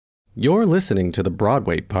You're listening to the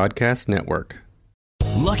Broadway Podcast Network.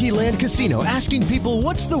 Lucky Land Casino, asking people,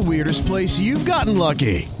 what's the weirdest place you've gotten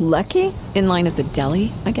lucky? Lucky? In line at the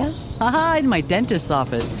deli, I guess? Aha, in my dentist's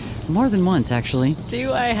office. More than once, actually.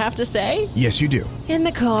 Do I have to say? Yes, you do. In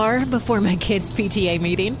the car before my kids' PTA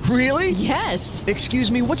meeting. Really? Yes. Excuse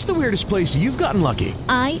me, what's the weirdest place you've gotten lucky?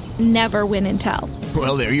 I never win and tell.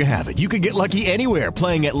 Well, there you have it. You can get lucky anywhere,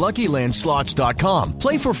 playing at LuckyLandSlots.com.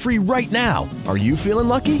 Play for free right now. Are you feeling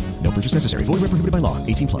lucky? No purchase necessary. Void where prohibited by law.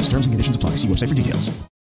 18+. Terms and conditions apply. See website for details.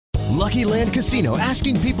 Lucky Land Casino,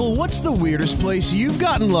 asking people, what's the weirdest place you've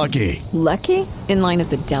gotten lucky? Lucky? In line at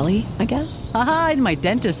the deli, I guess? Aha, in my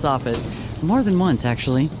dentist's office. More than once,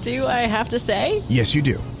 actually. Do I have to say? Yes, you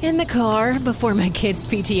do. In the car before my kids'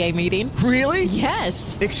 PTA meeting. Really?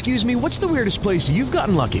 Yes. Excuse me, what's the weirdest place you've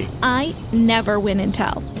gotten lucky? I never win and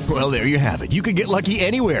tell. Well, there you have it. You can get lucky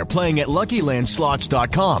anywhere, playing at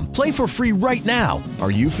LuckyLandSlots.com. Play for free right now. Are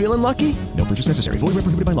you feeling lucky? No purchase necessary. Void where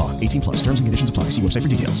prohibited by law. 18+. Terms and conditions apply. See website for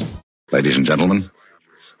details. Ladies and gentlemen.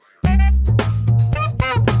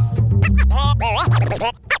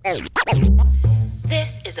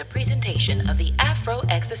 This is a presentation of the Afro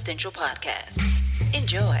Existential Podcast.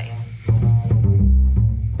 Enjoy.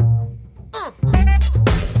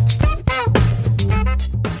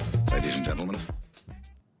 Ladies and gentlemen.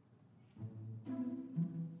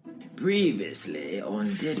 Previously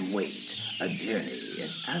on Dead Weight, a journey in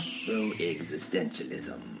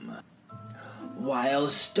Afro-existentialism. While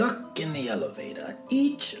stuck in the elevator,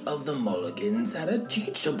 each of the Mulligans had a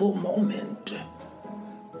teachable moment.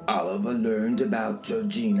 Oliver learned about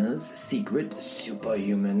Georgina's secret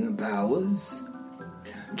superhuman powers.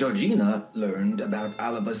 Georgina learned about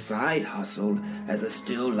Oliver's side hustle as a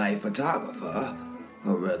still life photographer,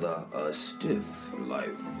 or rather, a stiff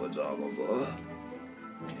life photographer.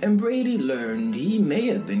 And Brady learned he may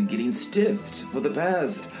have been getting stiffed for the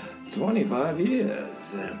past 25 years.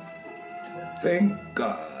 Thank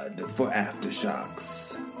God for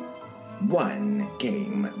aftershocks. One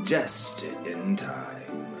came just in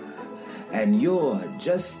time. And you're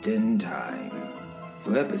just in time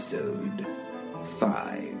for episode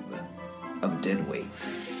 5 of Dead Weight,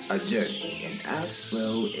 a journey in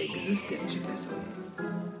Afro-existentialism.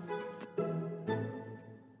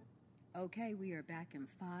 Okay, we are back in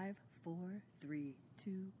 5, 4, 3,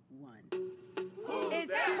 2, 1.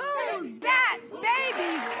 It's Who's That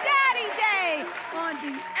Baby's Daddy Day on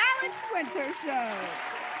the Alex Winter Show.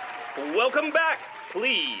 Welcome back.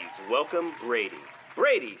 Please welcome Brady.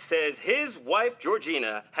 Brady says his wife,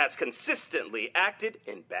 Georgina, has consistently acted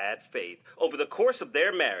in bad faith over the course of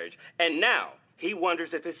their marriage, and now he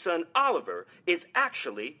wonders if his son, Oliver, is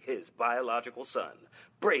actually his biological son.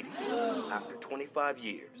 Brady, after 25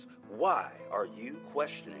 years, why are you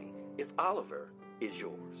questioning if Oliver is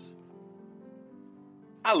yours?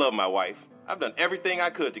 I love my wife. I've done everything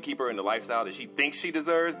I could to keep her in the lifestyle that she thinks she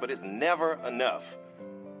deserves, but it's never enough.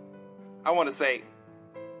 I want to say,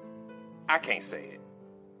 I can't say it.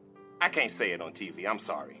 I can't say it on TV. I'm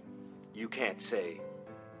sorry. You can't say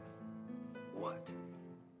what?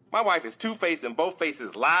 My wife is two-faced and both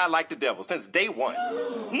faces lie like the devil since day one.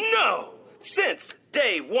 No! Since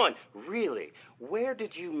day one. Really? Where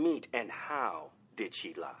did you meet and how did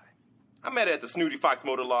she lie? I met her at the Snooty Fox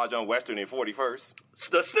Motor Lodge on Western and 41st.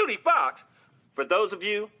 The Snooty Fox? For those of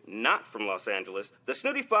you not from Los Angeles, the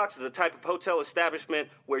Snooty Fox is a type of hotel establishment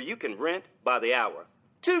where you can rent by the hour.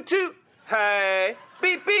 Toot toot! Hey!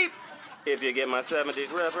 Beep beep! If you get my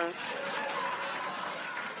 70s reference.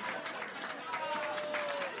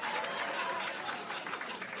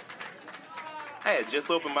 I had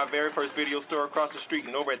just opened my very first video store across the street,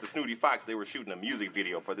 and over at the Snooty Fox, they were shooting a music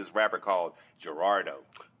video for this rapper called Gerardo.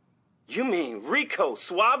 You mean Rico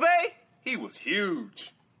Suave? He was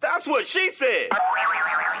huge. That's what she said.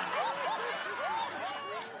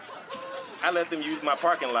 I let them use my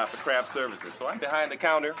parking lot for craft services, so I'm behind the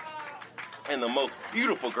counter, and the most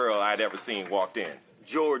beautiful girl I'd ever seen walked in.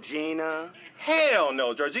 Georgina? Hell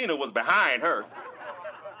no, Georgina was behind her.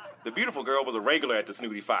 The beautiful girl was a regular at the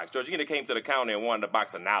Snooty Fox. Georgina came to the counter and wanted a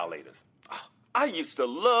box of Annihilators. I used to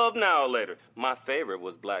love Annihilator. My favorite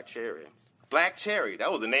was Black Cherry. Black Cherry?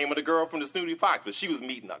 That was the name of the girl from the Snooty Fox, but she was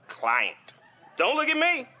meeting a client. Don't look at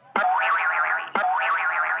me.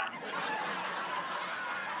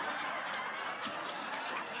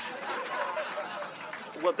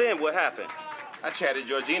 Well, then what happened? I chatted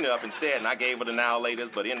Georgina up instead, and I gave her the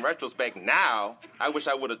Annihilators, but in retrospect now, I wish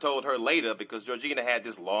I would have told her later because Georgina had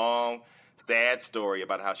this long, sad story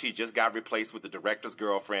about how she just got replaced with the director's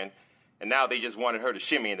girlfriend, and now they just wanted her to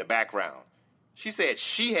shimmy in the background. She said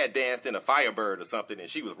she had danced in a Firebird or something, and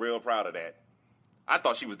she was real proud of that. I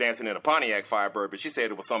thought she was dancing in a Pontiac Firebird, but she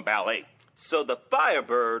said it was some ballet. So the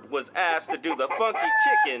Firebird was asked to do the funky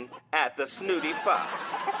chicken at the Snooty Fox.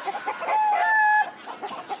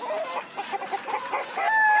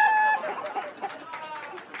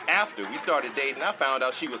 After we started dating, I found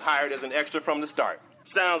out she was hired as an extra from the start.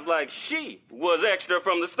 Sounds like she was extra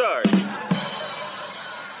from the start.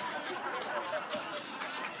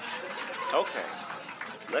 Okay,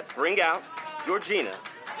 let's bring out Georgina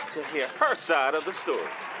to hear her side of the story.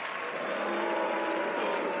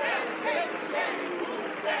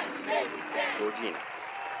 Georgina,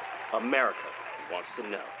 America wants to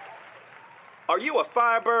know. Are you a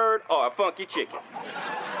Firebird or a funky chicken?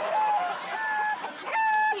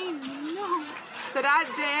 He knows that I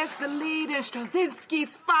danced the lead in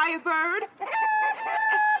Stravinsky's Firebird.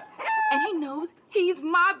 And he knows he's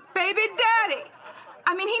my baby daddy.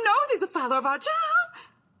 I mean, he knows he's the father of our child.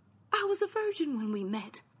 I was a virgin when we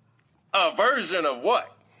met. A version of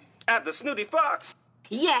what? At the Snooty Fox?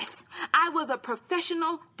 Yes, I was a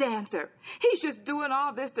professional dancer. He's just doing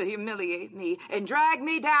all this to humiliate me and drag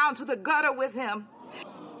me down to the gutter with him.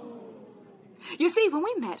 You see, when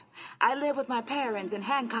we met, I lived with my parents in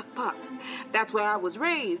Hancock Park. That's where I was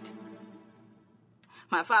raised.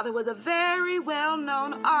 My father was a very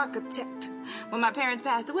well-known architect. When my parents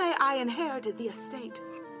passed away, I inherited the estate.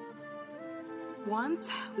 Once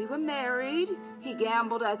we were married, he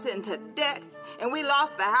gambled us into debt, and we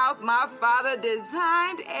lost the house my father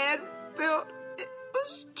designed and built. It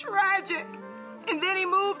was tragic. And then he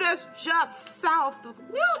moved us just south of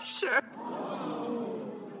Wilshire.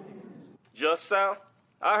 Just south?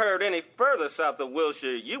 I heard any further south of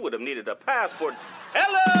Wilshire, you would have needed a passport.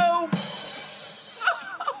 Hello!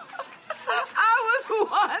 I was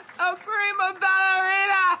once a prima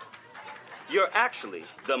ballerina. You're actually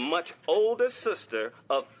the much older sister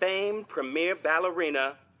of famed premier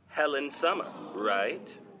ballerina Helen Summer, right?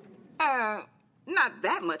 Not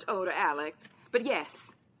that much older, Alex. But yes,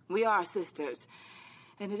 we are sisters.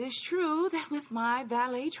 And it is true that with my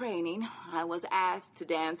ballet training, I was asked to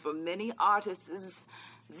dance for many artists'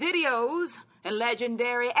 videos, and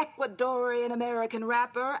legendary Ecuadorian American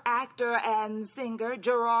rapper, actor, and singer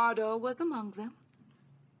Gerardo was among them.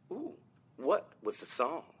 Ooh, what was the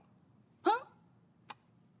song? Huh?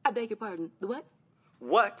 I beg your pardon, the what?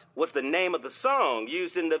 What was the name of the song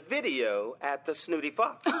used in the video at the Snooty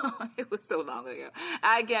Fox? It was so long ago.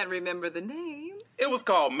 I can't remember the name. It was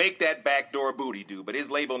called Make That Backdoor Booty Do, but his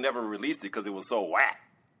label never released it because it was so whack.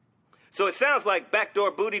 So it sounds like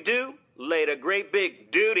Backdoor Booty Doo laid a great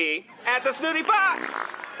big duty at the Snooty Fox.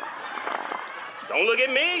 Don't look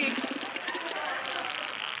at me.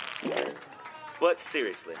 But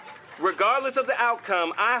seriously, regardless of the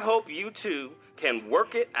outcome, I hope you two can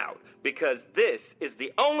work it out, because this is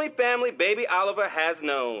the only family baby Oliver has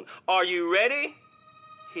known. Are you ready?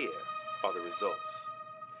 Here are the results.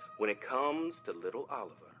 When it comes to little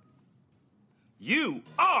Oliver, you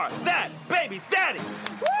are that baby's daddy!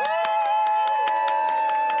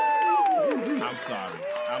 I'm sorry.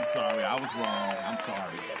 I was wrong. I'm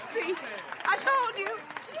sorry. See, I told you.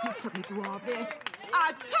 You put me through all this.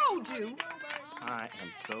 I told you. I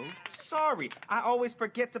am so sorry. I always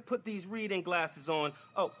forget to put these reading glasses on.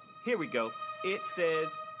 Oh, here we go. It says,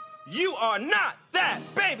 you are not that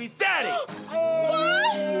baby's daddy! What?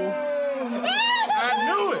 I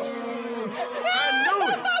knew it!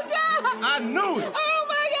 I knew it! Oh,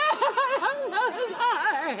 my God! I'm so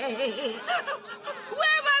sorry.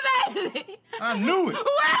 Where's my baby? I knew it!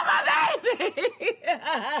 Where's my baby?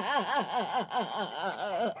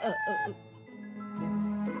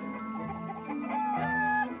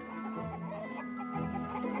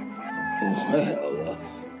 Well,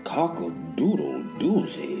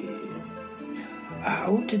 cockle-doodle-doozy.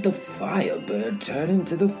 How did the Firebird turn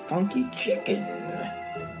into the funky chicken?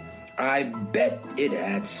 I bet it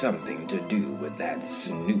had something to do with that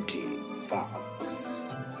snooty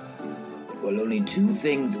fox. Well, only two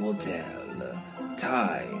things will tell.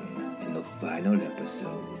 Time in the final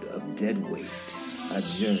episode of Dead Weight, A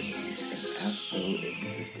Journey in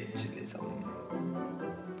Afro-Existentialism.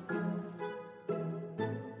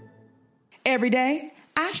 Every day,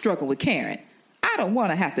 I struggle with Karen. I don't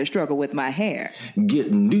want to have to struggle with my hair.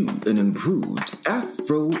 Get new and improved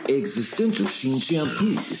Afro Existential Sheen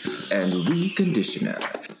Shampoo and Reconditioner.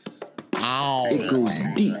 It goes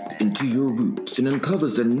deep into your roots and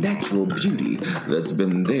uncovers the natural beauty that's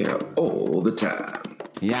been there all the time.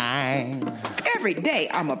 Every day,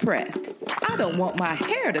 I'm oppressed. I don't want my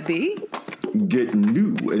hair to be. Get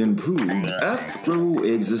new and improved Afro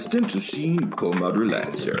Existential Sheen Comb Out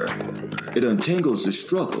Relaxer. It untangles the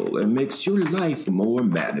struggle and makes your life more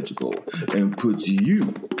manageable and puts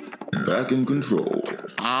you back in control.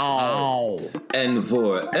 Ow! And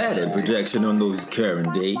for added protection on those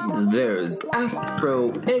Karen days, there's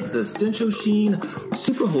Afro Existential Sheen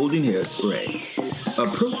Super Holding Hairspray. A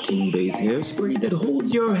protein-based hairspray that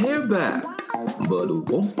holds your hair back, but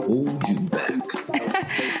won't hold you back.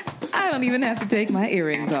 I don't even have to take my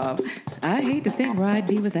earrings off. I hate to think where I'd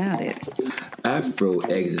be without it. Afro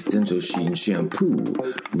Existential Sheen Shampoo,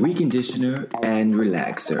 Reconditioner, and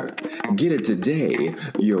Relaxer. Get it today.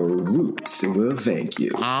 Your roots will thank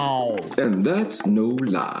you. Ow! And that's no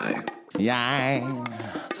lie. Yeah.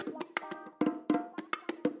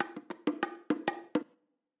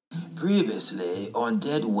 Previously on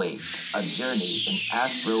Dead Weight, a journey in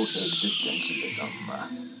Afro-existentialism.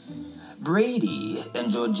 Brady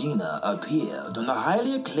and Georgina appeared on the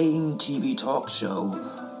highly acclaimed TV talk show,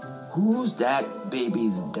 Who's That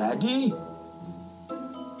Baby's Daddy?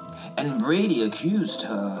 And Brady accused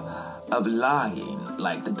her of lying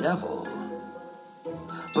like the devil.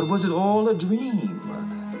 But was it all a dream?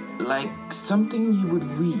 Like something you would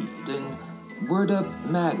read in Word Up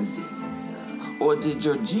magazine? Or did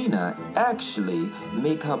Georgina actually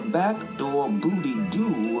make her backdoor booty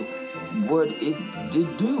do what it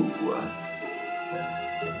did do?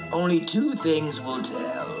 Only two things will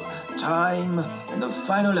tell. Time and the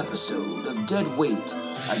final episode of Dead Weight,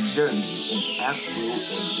 a journey in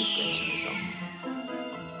Afro-existentialism.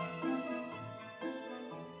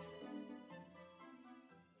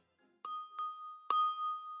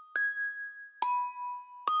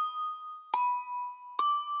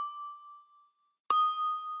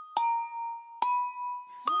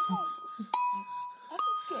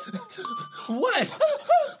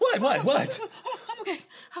 What?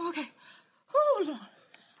 I'm okay. Oh, Lord.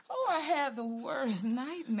 Oh, I had the worst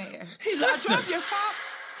nightmare. He left us. Your Pop?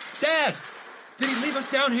 Dad, did he leave us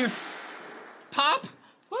down here? Pop?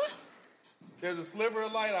 What? There's a sliver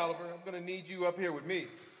of light, Oliver. I'm going to need you up here with me.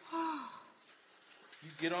 You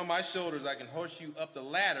get on my shoulders, I can hoist you up the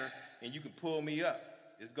ladder, and you can pull me up.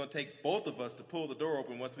 It's going to take both of us to pull the door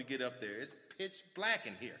open once we get up there. It's pitch black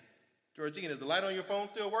in here. Georgina, is the light on your phone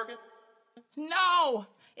still working? No,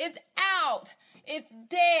 it's out. It's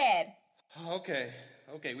dead. Okay,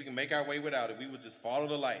 we can make our way without it. We will just follow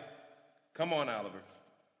the light. Come on, Oliver.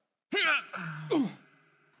 Be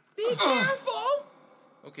careful.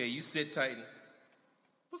 Okay, you sit tight.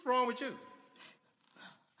 What's wrong with you?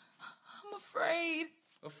 I'm afraid.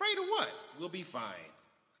 Afraid of what? We'll be fine.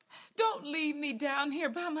 Don't leave me down here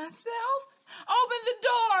by myself. Open the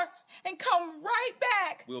door and come right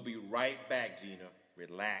back. We'll be right back, Gina.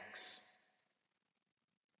 Relax.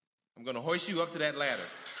 I'm going to hoist you up to that ladder.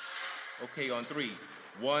 Okay, on 3.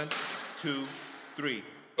 1, 2, 3.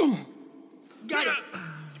 Got it.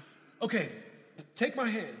 Okay, take my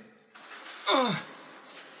hand.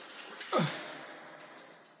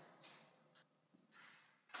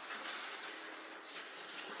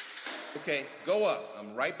 Okay, go up.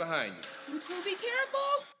 I'm right behind you. You two be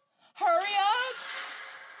careful. Hurry up.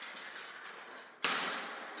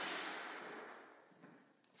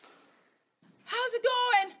 How's it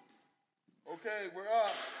going? Okay, we're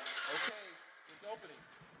up. Okay, it's opening.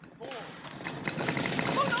 Pull.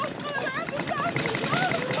 Oh, no, I have to stop you.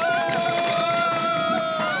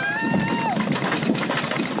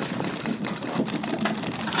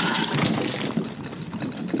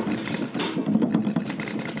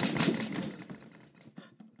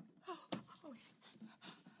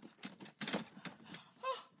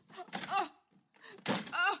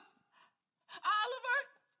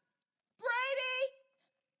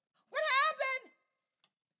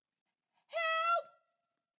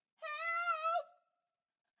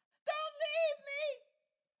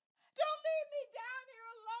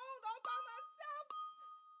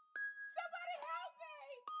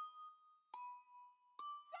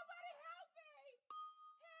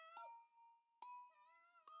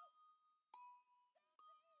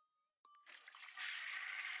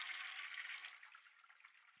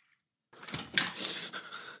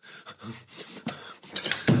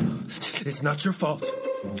 It's not your fault.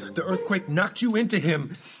 The earthquake knocked you into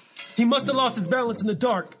him. He must have lost his balance in the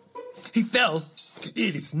dark. He fell.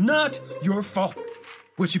 It is not your fault.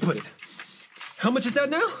 Where'd you put it? How much is that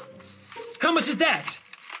now? How much is that?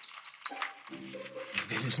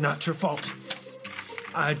 It is not your fault.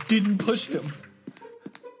 I didn't push him.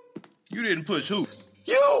 You didn't push who?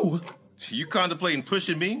 You! You contemplating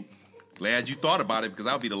pushing me? Glad you thought about it, because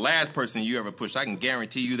I'll be the last person you ever push. I can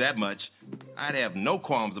guarantee you that much. I'd have no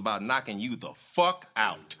qualms about knocking you the fuck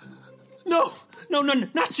out. No,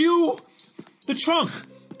 not you. The trunk.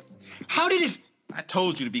 How did it... I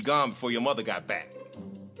told you to be gone before your mother got back.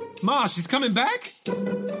 Ma, she's coming back?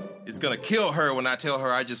 It's gonna kill her when I tell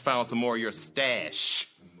her I just found some more of your stash.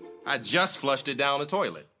 I just flushed it down the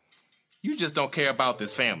toilet. You just don't care about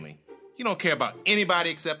this family. You don't care about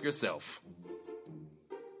anybody except yourself.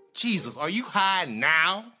 Jesus, are you high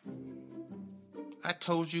now? I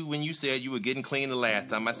told you when you said you were getting clean the last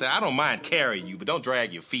time. I said, I don't mind carrying you, but don't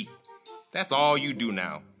drag your feet. That's all you do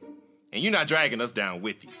now. And you're not dragging us down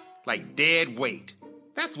with you. Like dead weight.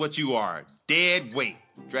 That's what you are. Dead weight.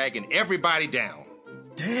 Dragging everybody down.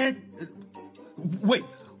 Dad? Wait,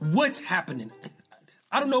 what's happening?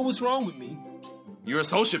 I don't know what's wrong with me. You're a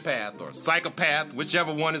sociopath or psychopath,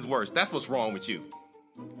 whichever one is worse. That's what's wrong with you.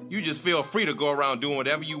 You just feel free to go around doing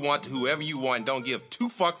whatever you want to whoever you want and don't give two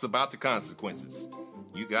fucks about the consequences.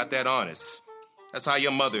 You got that honest. That's how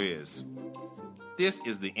your mother is. This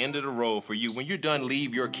is the end of the road for you. When you're done,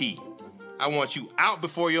 leave your key. I want you out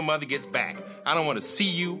before your mother gets back. I don't want to see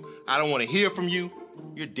you. I don't want to hear from you.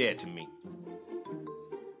 You're dead to me.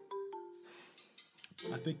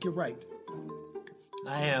 I think you're right.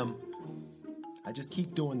 I am. I just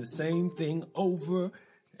keep doing the same thing over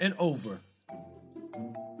and over.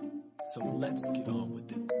 So let's get on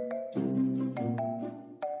with it.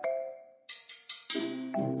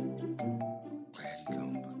 Glad you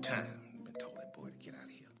come about time. I've been told that boy to get out of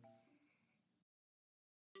here.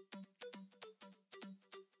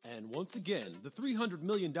 And once again, the $300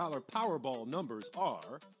 million Powerball numbers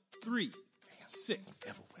are 3, 6,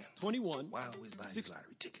 21, Why always buy these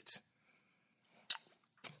lottery tickets?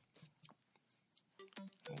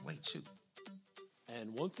 Oh, wait, shoot.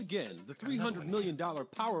 And once again, the $300 million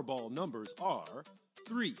Powerball numbers are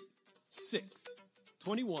 3, 6,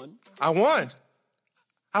 21. I won!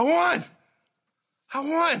 $300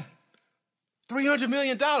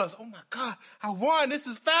 million. Oh, my God. I won. This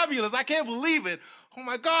is fabulous. I can't believe it. Oh,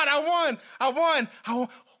 my God. I won. Oh,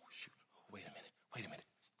 shoot. Wait a minute.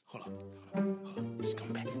 Hold on. Just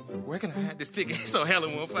come back. Where can I hide this ticket so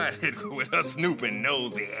Helen won't find it with her snooping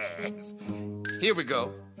nosy ass? Here we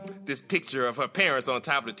go. This picture of her parents on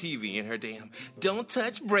top of the TV in her damn "Don't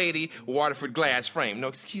Touch Brady" Waterford glass frame. No,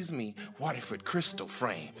 excuse me, Waterford crystal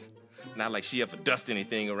frame. Not like she ever dust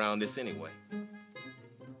anything around this anyway.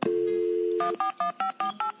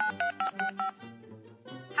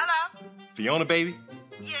 Hello? Fiona, baby?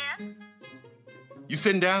 Yeah? You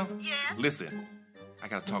sitting down? Yeah? Listen, I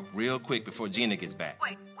gotta talk real quick before Gina gets back.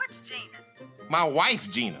 Wait, what's Gina? My wife,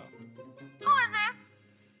 Gina. Who is this?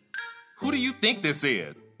 Who do you think this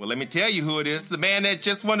is? Well, let me tell you who it is. The man that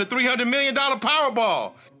just won the $300 million Powerball.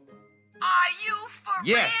 Are you for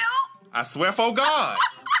Yes. real? I swear for God.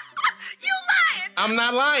 You lying? I'm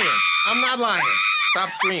not lying. Stop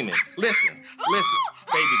screaming. Listen,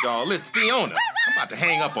 baby doll. Listen, Fiona, I'm about to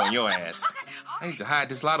hang up on your ass. I need to hide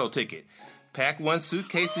this lotto ticket. Pack one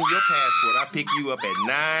suitcase in your passport. I'll pick you up at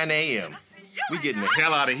 9 a.m. We getting the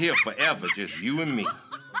hell out of here forever, just you and me.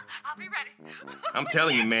 I'll be ready. I'm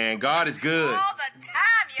telling you, man, God is good. All the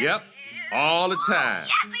time, yes. Yep, all the time.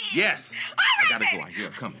 Yes. I gotta go. I hear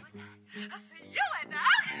her coming. I'll see you later.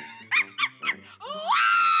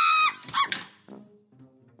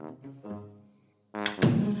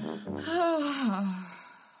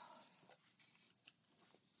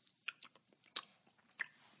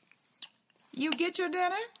 You get your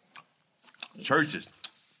dinner? Churches,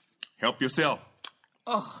 help yourself.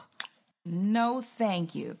 Oh, no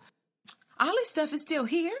thank you. Ollie's stuff is still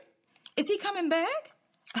here. Is he coming back?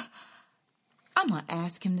 I'm gonna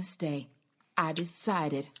ask him to stay. I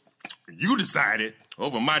decided. You decided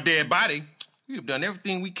over my dead body. We have done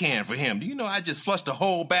everything we can for him. Do you know I just flushed a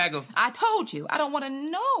whole bag of... I told you, I don't want to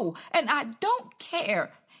know, and I don't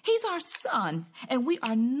care. He's our son, and we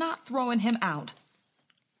are not throwing him out.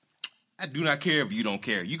 I do not care if you don't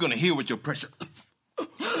care. You're going to hear with your pressure.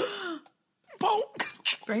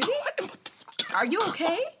 Brady? Are you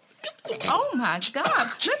okay? Oh, my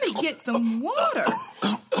God. Let me get some water.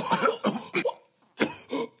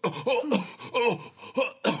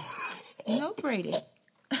 No, Brady.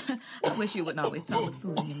 I wish you wouldn't always talk with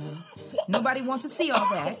food in your mouth. Nobody wants to see all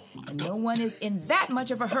that, and no one is in that much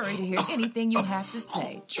of a hurry to hear anything you have to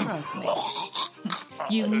say. Trust me.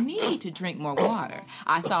 You need to drink more water.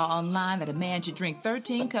 I saw online that a man should drink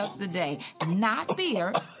 13 cups a day. Not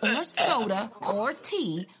beer, or soda, or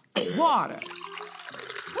tea, water.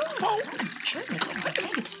 Oh, goodness, oh my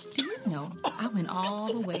goodness. Do you know, I went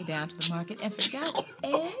all the way down to the market and forgot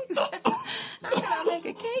eggs? How can I make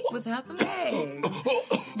a cake without some eggs?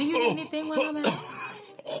 Do you need anything while I'm out?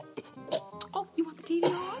 Oh, you want the TV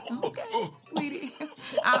on? Okay, sweetie.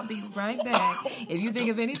 I'll be right back. If you think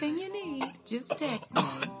of anything you need, just text me.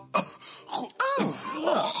 Oh,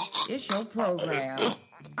 look, it's your program.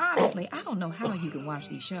 honestly, I don't know how you can watch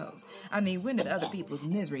these shows. I mean, when did other people's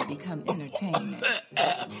misery become entertainment?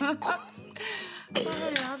 All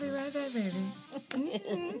right, I'll be right back, baby.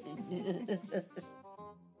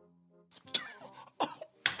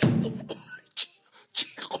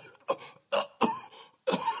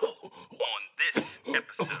 On this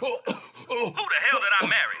episode, who the hell did I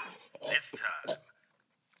marry this time?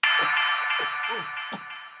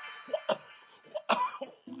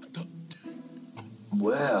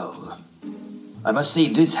 Well, I must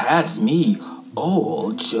say this has me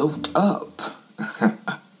all choked up.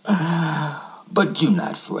 But do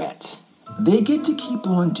not fret. They get to keep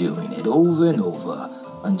on doing it over and over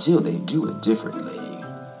until they do it differently.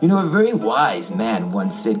 You know, a very wise man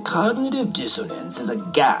once said cognitive dissonance is a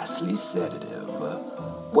ghastly sedative.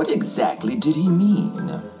 What exactly did he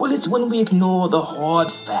mean? Well, it's when we ignore the hard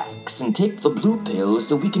facts and take the blue pill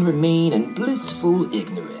so we can remain in blissful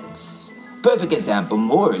ignorance. Perfect example,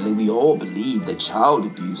 morally, we all believe that child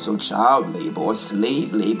abuse or child labor or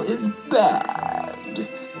slave labor is bad.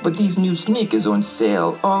 But these new sneakers on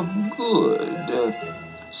sale are good.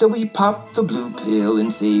 So we pop the blue pill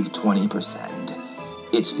and save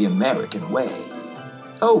 20%. It's the American way.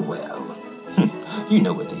 Oh well, you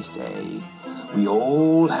know what they say. We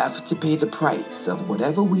all have to pay the price of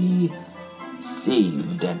whatever we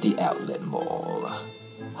saved at the outlet mall.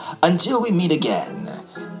 Until we meet again,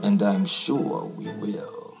 and I'm sure we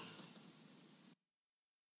will.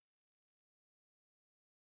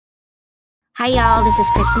 Hi, y'all. This is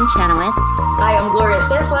Kristen Chenoweth. Hi, I'm Gloria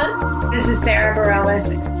Estefan. This is Sarah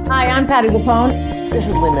Bareilles. Hi, I'm Patty LuPone. This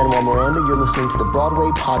is Lin-Manuel Miranda. You're listening to the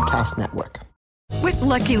Broadway Podcast Network. With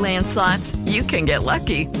Lucky Land Slots, you can get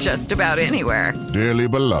lucky just about anywhere. Dearly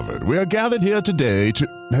beloved, we are gathered here today to...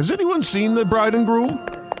 Has anyone seen the bride and groom?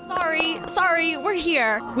 Sorry, we're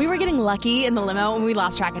here. We were getting lucky in the limo and we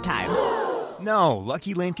lost track of time. No,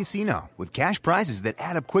 Lucky Land Casino, with cash prizes that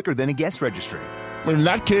add up quicker than a guest registry. In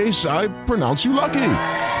that case, I pronounce you lucky.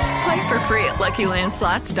 Play for free at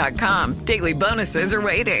LuckyLandSlots.com. Daily bonuses are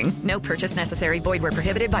waiting. No purchase necessary. Void where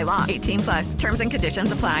prohibited by law. 18+. Terms and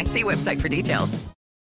conditions apply. See website for details.